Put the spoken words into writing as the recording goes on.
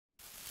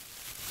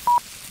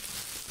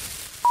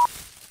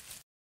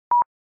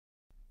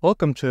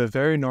Welcome to a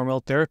very normal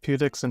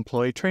therapeutics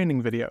employee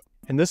training video.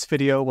 In this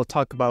video, we'll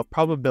talk about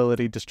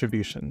probability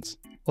distributions.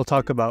 We'll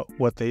talk about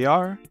what they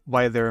are,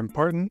 why they're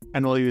important,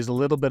 and we'll use a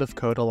little bit of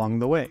code along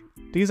the way.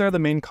 These are the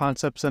main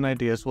concepts and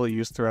ideas we'll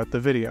use throughout the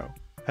video.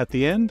 At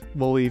the end,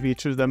 we'll weave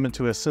each of them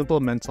into a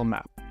simple mental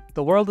map.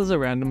 The world is a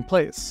random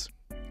place.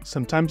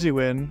 Sometimes you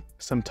win,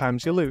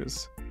 sometimes you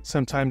lose.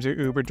 Sometimes your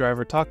Uber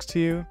driver talks to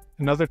you,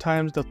 and other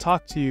times they'll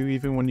talk to you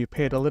even when you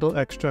paid a little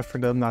extra for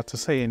them not to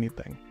say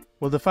anything.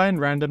 We'll define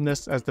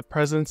randomness as the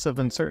presence of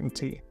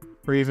uncertainty,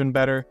 or even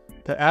better,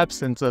 the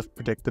absence of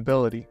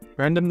predictability.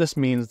 Randomness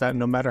means that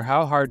no matter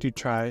how hard you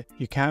try,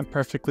 you can't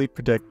perfectly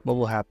predict what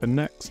will happen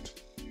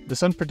next.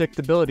 This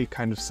unpredictability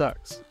kind of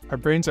sucks. Our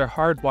brains are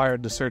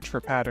hardwired to search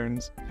for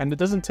patterns, and it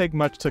doesn't take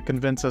much to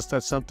convince us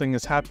that something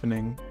is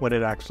happening when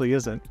it actually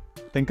isn't.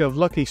 Think of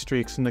lucky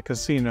streaks in the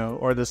casino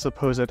or the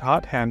supposed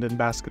hot hand in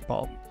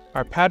basketball.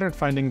 Our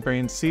pattern-finding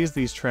brain sees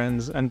these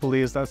trends and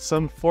believes that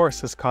some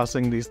force is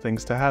causing these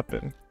things to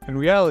happen. In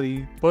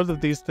reality, both of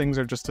these things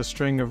are just a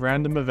string of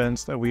random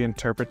events that we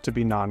interpret to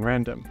be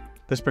non-random.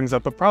 This brings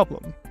up a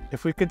problem.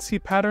 If we could see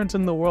patterns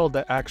in the world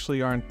that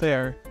actually aren't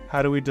there,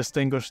 how do we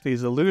distinguish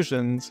these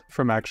illusions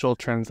from actual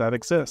trends that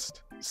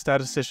exist?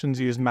 Statisticians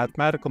use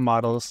mathematical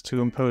models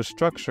to impose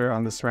structure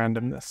on this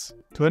randomness.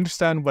 To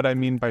understand what I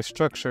mean by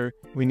structure,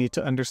 we need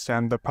to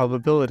understand the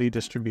probability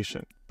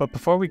distribution. But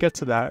before we get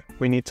to that,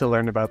 we need to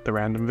learn about the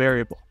random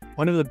variable.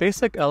 One of the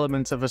basic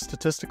elements of a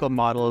statistical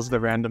model is the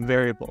random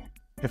variable.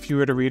 If you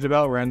were to read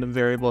about random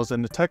variables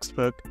in a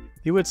textbook,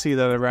 you would see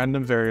that a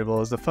random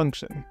variable is a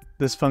function.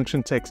 This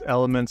function takes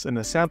elements in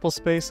a sample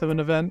space of an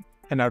event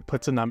and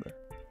outputs a number.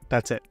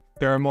 That's it.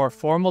 There are more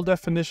formal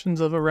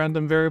definitions of a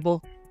random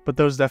variable, but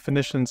those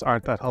definitions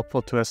aren't that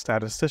helpful to us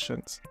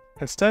statisticians.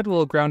 Instead,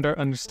 we'll ground our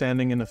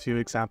understanding in a few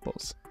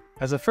examples.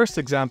 As a first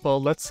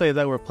example, let's say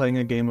that we're playing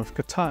a game of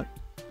Catan,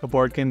 a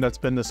board game that's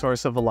been the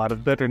source of a lot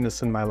of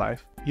bitterness in my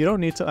life. You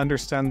don't need to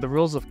understand the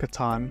rules of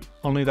Catan,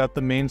 only that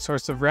the main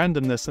source of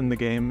randomness in the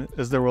game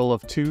is the roll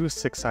of two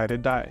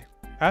six-sided die.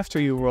 After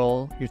you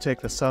roll, you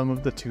take the sum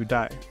of the two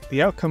die.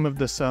 The outcome of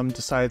the sum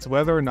decides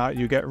whether or not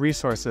you get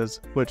resources,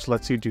 which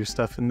lets you do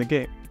stuff in the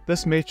game.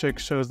 This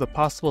matrix shows the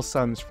possible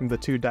sums from the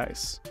two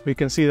dice. We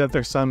can see that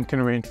their sum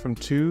can range from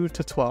 2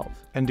 to 12,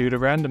 and due to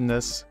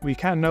randomness, we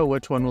can't know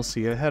which one we'll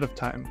see ahead of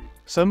time.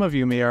 Some of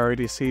you may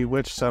already see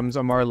which sums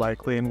are more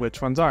likely and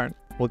which ones aren't.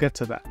 We'll get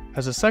to that.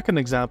 As a second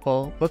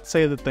example, let's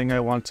say the thing I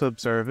want to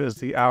observe is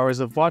the hours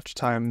of watch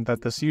time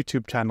that this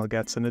YouTube channel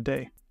gets in a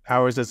day.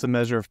 Hours is a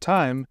measure of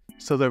time,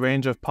 so the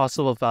range of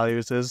possible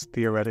values is,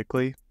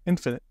 theoretically,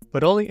 infinite,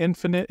 but only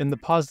infinite in the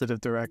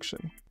positive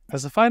direction.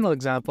 As a final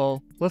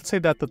example, let's say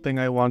that the thing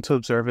I want to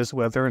observe is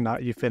whether or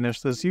not you finish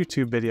this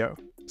YouTube video.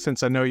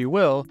 Since I know you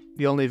will,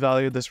 the only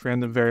value this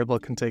random variable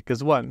can take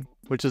is 1,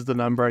 which is the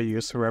number I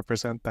use to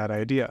represent that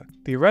idea.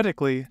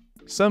 Theoretically,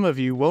 some of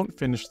you won't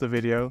finish the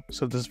video,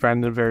 so this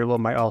random variable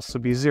might also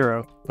be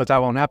 0, but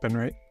that won't happen,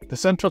 right? The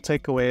central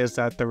takeaway is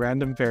that the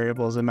random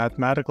variable is a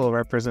mathematical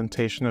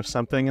representation of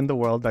something in the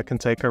world that can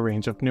take a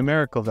range of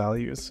numerical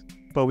values,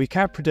 but we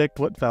can't predict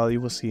what value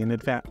we'll see in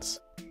advance.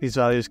 These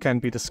values can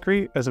be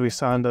discrete, as we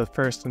saw in the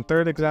first and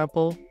third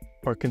example,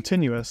 or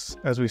continuous,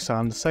 as we saw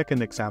in the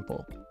second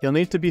example. You'll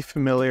need to be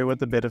familiar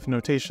with a bit of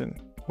notation.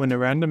 When a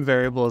random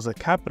variable is a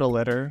capital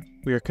letter,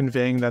 we are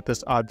conveying that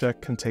this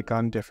object can take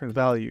on different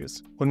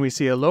values. When we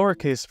see a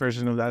lowercase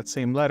version of that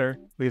same letter,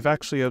 we've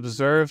actually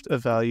observed a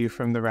value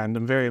from the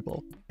random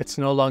variable. It's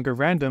no longer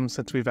random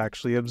since we've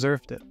actually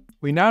observed it.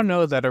 We now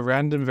know that a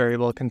random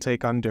variable can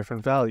take on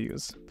different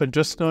values, but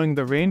just knowing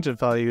the range of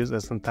values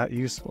isn't that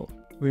useful.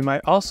 We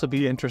might also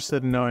be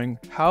interested in knowing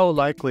how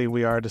likely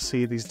we are to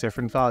see these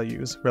different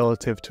values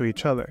relative to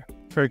each other.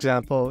 For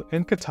example,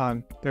 in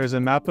Catan, there is a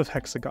map of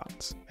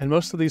hexagons, and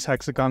most of these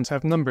hexagons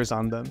have numbers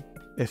on them.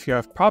 If you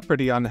have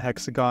property on a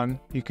hexagon,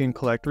 you can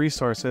collect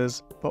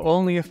resources, but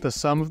only if the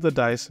sum of the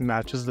dice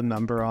matches the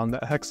number on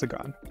that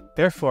hexagon.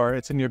 Therefore,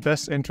 it's in your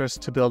best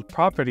interest to build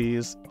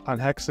properties on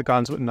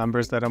hexagons with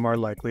numbers that are more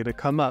likely to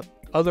come up.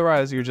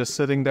 Otherwise, you're just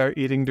sitting there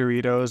eating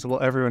Doritos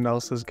while everyone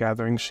else is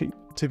gathering sheep.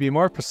 To be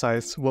more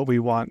precise, what we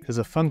want is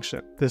a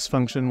function. This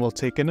function will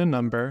take in a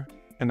number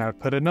and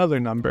output another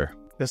number.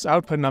 This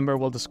output number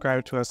will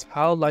describe to us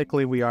how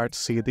likely we are to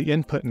see the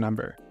input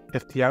number.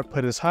 If the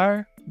output is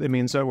higher, it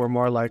means that we're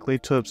more likely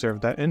to observe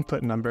that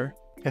input number.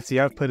 If the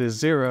output is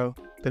 0,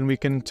 then we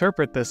can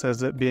interpret this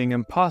as it being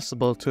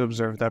impossible to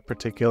observe that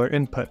particular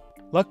input.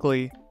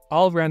 Luckily,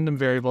 all random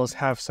variables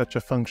have such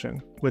a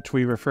function, which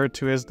we refer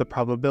to as the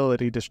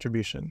probability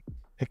distribution.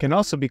 It can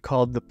also be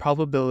called the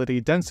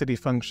probability density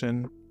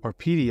function, or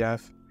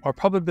PDF, or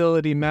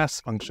probability mass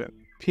function,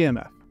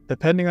 PMF,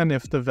 depending on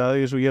if the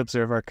values we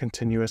observe are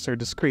continuous or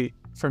discrete.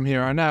 From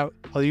here on out,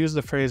 I'll use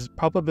the phrase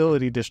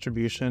probability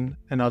distribution,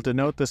 and I'll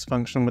denote this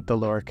function with the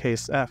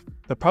lowercase f.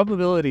 The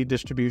probability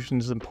distribution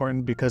is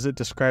important because it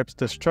describes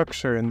the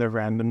structure in the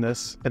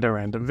randomness in a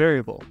random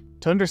variable.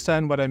 To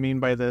understand what I mean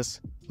by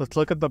this, let's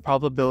look at the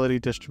probability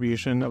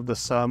distribution of the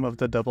sum of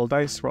the double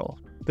dice roll.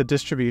 The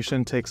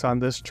distribution takes on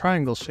this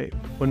triangle shape.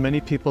 When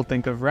many people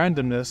think of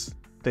randomness,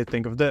 they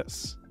think of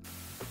this.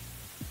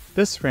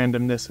 This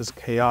randomness is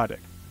chaotic,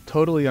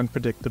 totally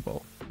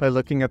unpredictable. By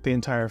looking at the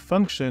entire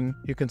function,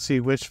 you can see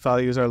which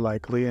values are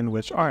likely and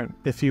which aren't.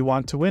 If you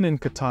want to win in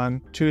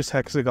Catan, choose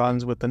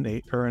hexagons with an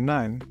 8 or a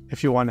 9.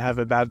 If you want to have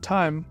a bad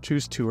time,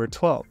 choose 2 or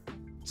 12.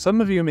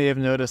 Some of you may have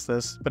noticed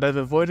this, but I've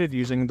avoided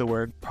using the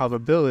word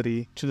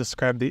probability to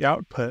describe the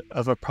output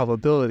of a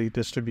probability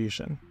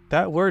distribution.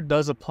 That word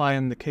does apply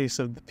in the case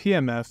of the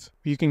PMF.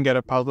 You can get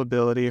a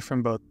probability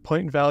from both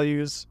point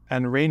values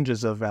and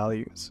ranges of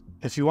values.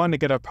 If you want to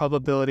get a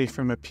probability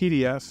from a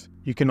PDF,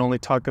 you can only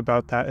talk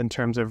about that in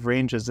terms of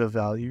ranges of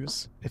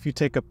values. If you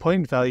take a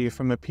point value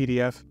from a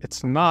PDF,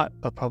 it's not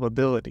a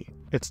probability.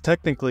 It's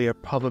technically a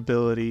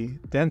probability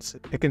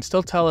density. It can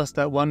still tell us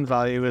that one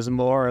value is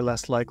more or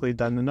less likely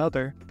than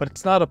another, but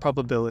it's not a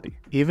probability.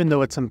 Even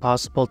though it's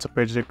impossible to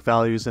predict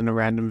values in a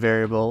random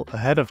variable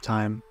ahead of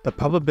time, the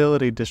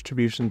probability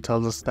distribution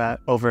tells us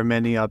that, over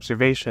many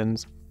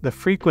observations, the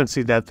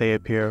frequency that they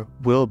appear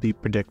will be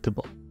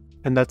predictable.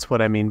 And that's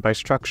what I mean by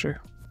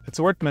structure. It's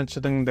worth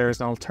mentioning there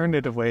is an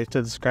alternative way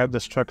to describe the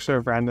structure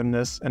of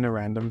randomness in a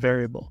random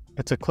variable.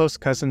 It's a close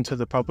cousin to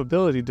the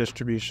probability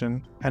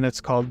distribution, and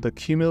it's called the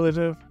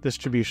cumulative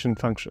distribution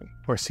function,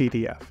 or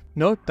CDF.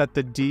 Note that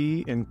the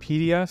D in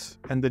PDF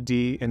and the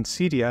D in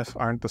CDF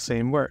aren't the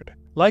same word.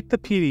 Like the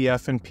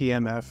PDF and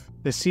PMF,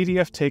 the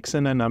CDF takes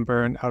in a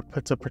number and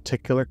outputs a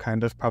particular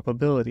kind of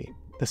probability.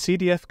 The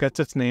CDF gets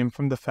its name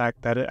from the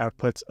fact that it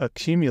outputs a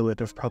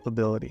cumulative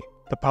probability,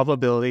 the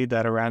probability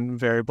that a random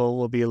variable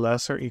will be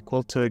less or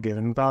equal to a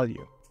given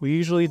value. We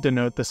usually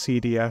denote the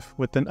CDF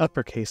with an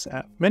uppercase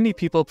F. Many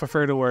people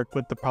prefer to work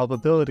with the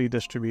probability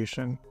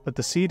distribution, but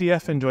the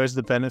CDF enjoys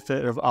the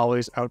benefit of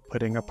always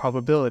outputting a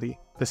probability.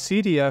 The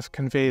CDF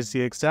conveys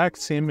the exact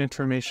same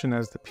information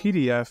as the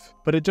PDF,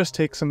 but it just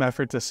takes some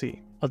effort to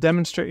see. I'll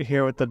demonstrate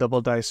here with the double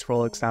dice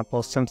roll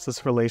example since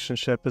this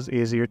relationship is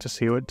easier to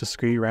see with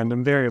discrete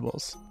random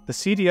variables. The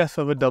CDF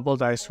of a double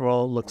dice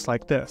roll looks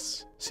like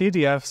this.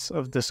 CDFs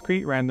of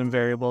discrete random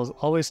variables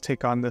always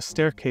take on this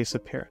staircase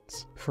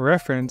appearance. For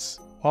reference,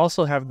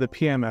 also have the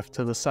PMF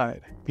to the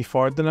side.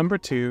 Before the number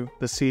 2,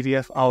 the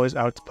CDF always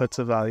outputs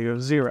a value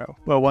of 0.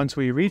 Well, once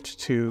we reach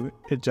 2,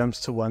 it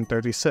jumps to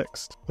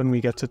 1/36. When we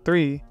get to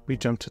 3, we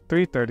jump to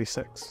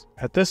 3/36.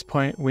 At this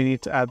point, we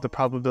need to add the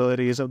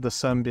probabilities of the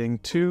sum being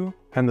 2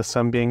 and the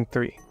sum being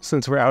 3,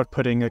 since we're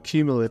outputting a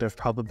cumulative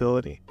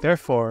probability.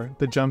 Therefore,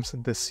 the jumps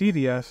in the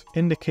CDF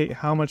indicate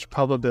how much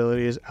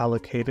probability is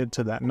allocated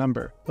to that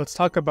number. Let's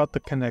talk about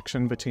the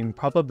connection between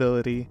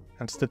probability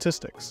and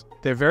statistics.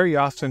 They're very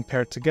often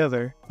paired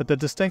together, but the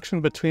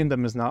distinction between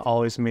them is not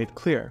always made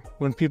clear.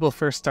 When people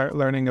first start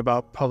learning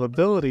about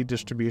probability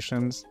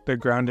distributions, they're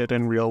grounded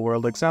in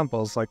real-world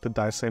examples like the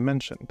dice I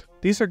mentioned.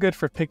 These are good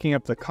for picking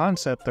up the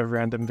concept of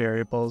random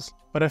variables,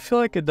 but I feel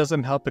like it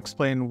doesn't help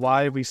explain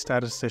why we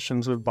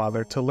statisticians would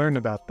bother to learn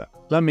about them.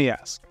 Let me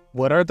ask,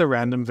 what are the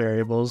random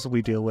variables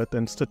we deal with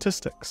in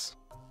statistics?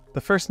 The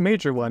first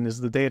major one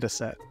is the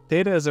dataset.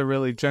 Data is a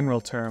really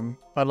general term,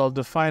 but I'll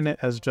define it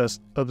as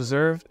just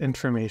observed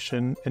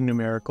information in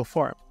numerical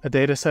form. A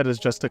dataset is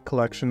just a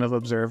collection of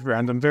observed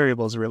random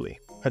variables, really.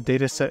 A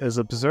dataset is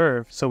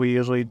observed, so we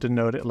usually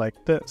denote it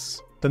like this.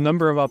 The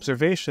number of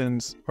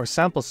observations, or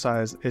sample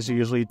size, is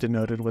usually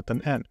denoted with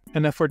an n.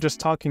 And if we're just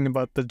talking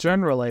about the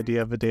general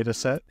idea of a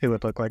dataset, it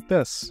would look like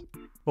this.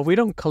 But we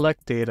don't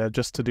collect data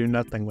just to do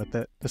nothing with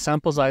it. The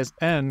sample size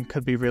n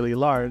could be really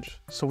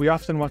large, so we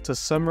often want to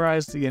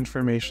summarize the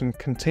information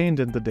contained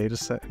in the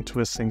dataset into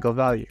a single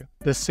value.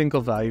 This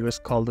single value is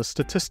called a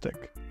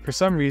statistic. For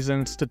some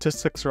reason,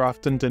 statistics are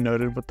often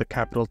denoted with the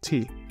capital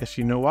T. If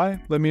you know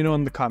why, let me know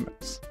in the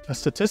comments. A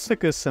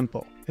statistic is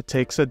simple. It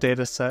takes a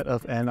data set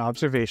of n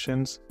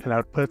observations and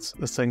outputs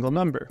a single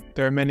number.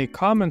 There are many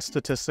common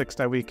statistics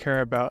that we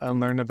care about and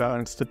learn about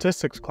in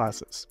statistics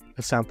classes.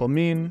 The sample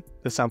mean,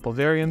 the sample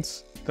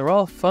variance, they're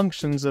all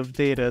functions of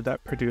data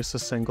that produce a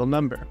single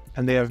number,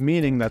 and they have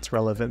meaning that's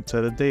relevant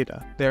to the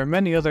data. There are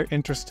many other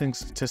interesting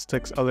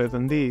statistics other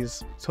than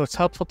these, so it's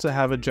helpful to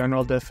have a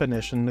general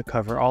definition to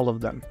cover all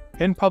of them.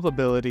 In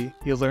probability,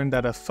 you learn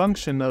that a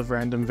function of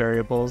random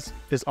variables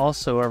is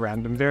also a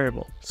random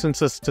variable.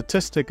 Since a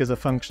statistic is a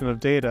function of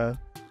data,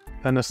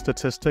 then a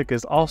statistic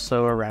is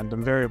also a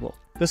random variable.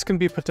 This can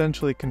be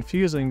potentially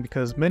confusing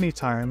because many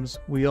times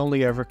we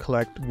only ever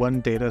collect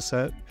one data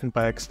set and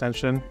by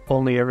extension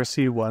only ever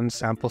see one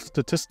sample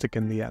statistic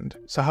in the end.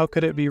 So how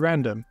could it be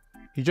random?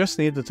 You just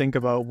need to think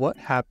about what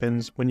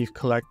happens when you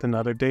collect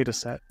another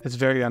dataset. It's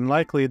very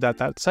unlikely that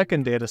that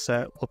second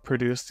dataset will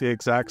produce the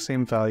exact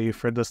same value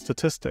for the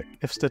statistic.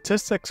 If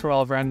statistics are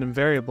all random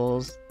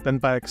variables, then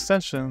by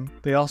extension,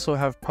 they also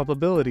have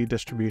probability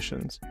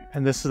distributions.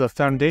 And this is a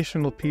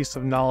foundational piece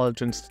of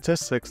knowledge in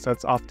statistics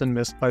that's often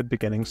missed by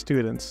beginning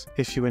students.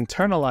 If you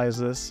internalize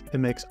this, it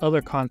makes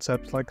other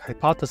concepts like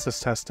hypothesis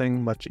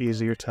testing much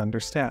easier to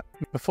understand.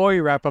 Before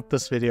we wrap up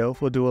this video,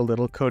 we'll do a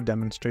little code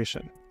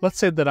demonstration. Let's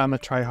say that I'm a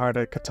tryhard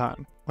at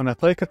Catan. When I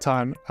play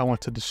Catan, I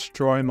want to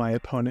destroy my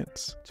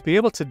opponents. To be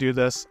able to do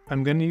this,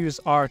 I'm going to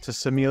use R to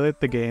simulate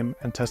the game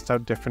and test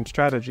out different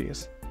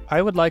strategies.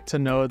 I would like to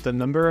know the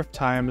number of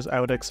times I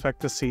would expect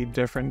to see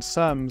different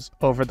sums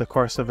over the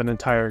course of an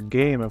entire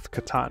game of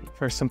Catan.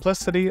 For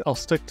simplicity, I'll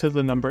stick to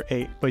the number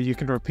 8, but you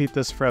can repeat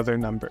this for other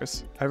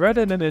numbers. I read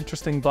in an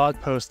interesting blog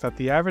post that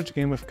the average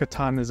game of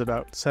Catan is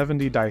about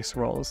 70 dice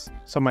rolls.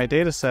 So my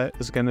dataset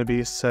is going to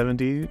be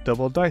 70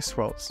 double dice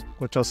rolls,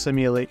 which I'll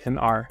simulate in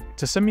R.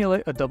 To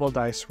simulate a double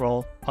dice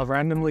roll, I'll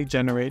randomly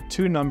generate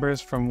two numbers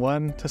from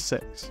 1 to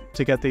 6.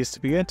 To get these to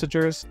be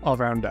integers, I'll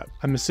round up.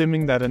 I'm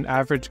assuming that an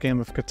average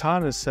game of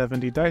Catan is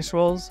 70 dice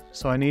rolls,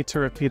 so I need to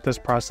repeat this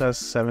process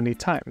 70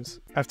 times.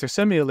 After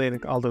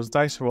simulating all those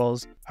dice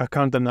rolls, I'll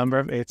count the number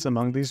of 8s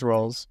among these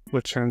rolls,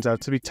 which turns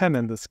out to be 10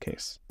 in this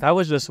case. That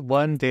was just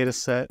one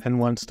dataset and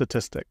one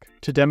statistic.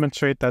 To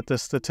demonstrate that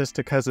this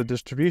statistic has a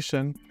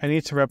distribution, I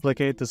need to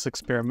replicate this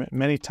experiment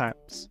many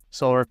times,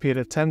 so I'll repeat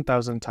it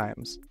 10,000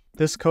 times.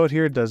 This code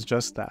here does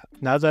just that.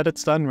 Now that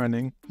it's done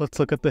running, let's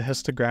look at the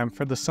histogram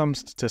for the sum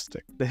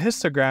statistic. The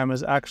histogram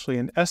is actually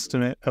an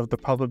estimate of the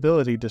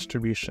probability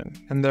distribution.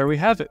 And there we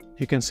have it.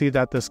 You can see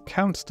that this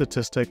count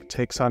statistic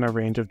takes on a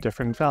range of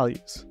different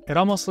values. It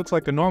almost looks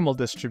like a normal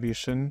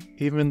distribution,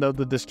 even though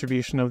the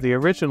distribution of the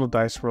original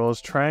dice roll is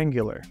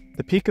triangular.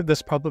 The peak of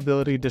this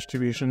probability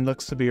distribution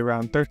looks to be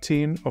around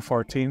 13 or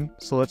 14,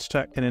 so let's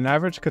check. In an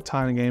average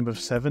Catan game of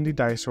 70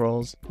 dice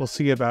rolls, we'll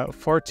see about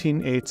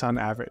 14 8s on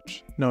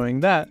average. Knowing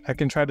that, I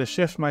can try to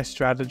shift my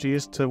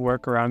strategies to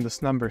work around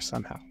this number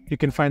somehow. You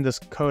can find this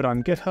code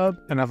on GitHub,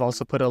 and I've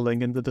also put a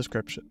link in the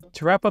description.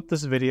 To wrap up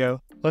this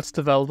video, let's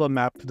develop a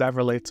map that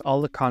relates all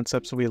the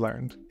concepts we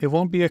learned. It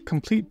won't be a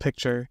complete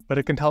picture, but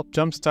it can help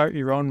jumpstart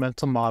your own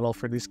mental model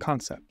for these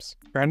concepts.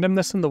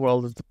 Randomness in the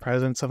world is the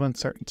presence of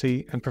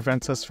uncertainty and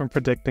prevents us from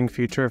predicting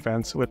future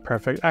events with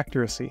perfect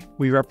accuracy.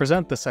 We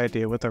represent this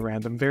idea with a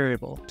random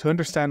variable. To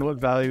understand what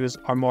values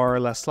are more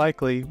or less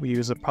likely, we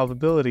use a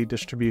probability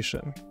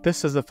distribution.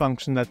 This is a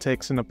function that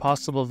takes in a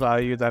possible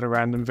value that a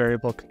random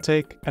variable can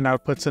take and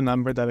outputs a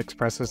number that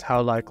expresses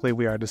how likely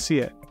we are to see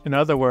it. In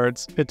other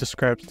words, it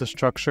describes the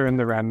structure and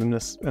the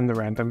randomness in the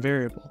random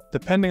variable.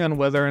 Depending on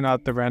whether or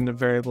not the random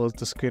variable is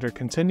discrete or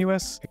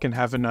continuous, it can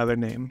have another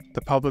name,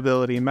 the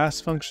probability mass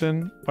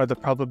function or the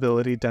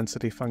probability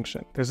density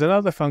function. There's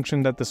another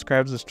function that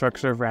describes the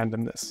structure of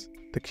randomness,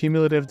 the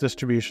cumulative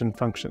distribution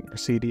function, or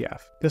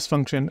CDF. This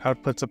function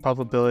outputs a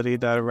probability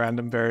that a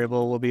random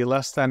variable will be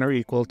less than or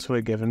equal to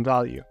a given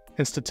value.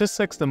 In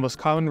statistics, the most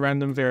common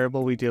random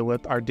variable we deal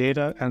with are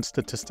data and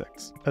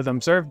statistics. An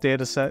observed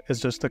dataset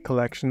is just a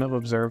collection of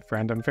observed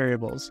random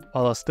variables,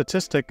 while a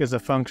statistic is a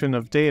function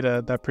of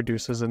data that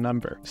produces a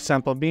number.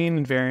 Sample mean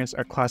and variance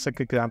are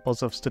classic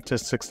examples of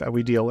statistics that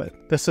we deal with.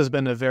 This has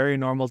been a very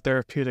normal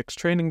therapeutics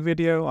training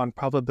video on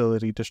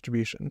probability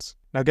distributions.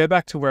 Now get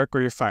back to work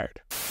or you're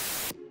fired.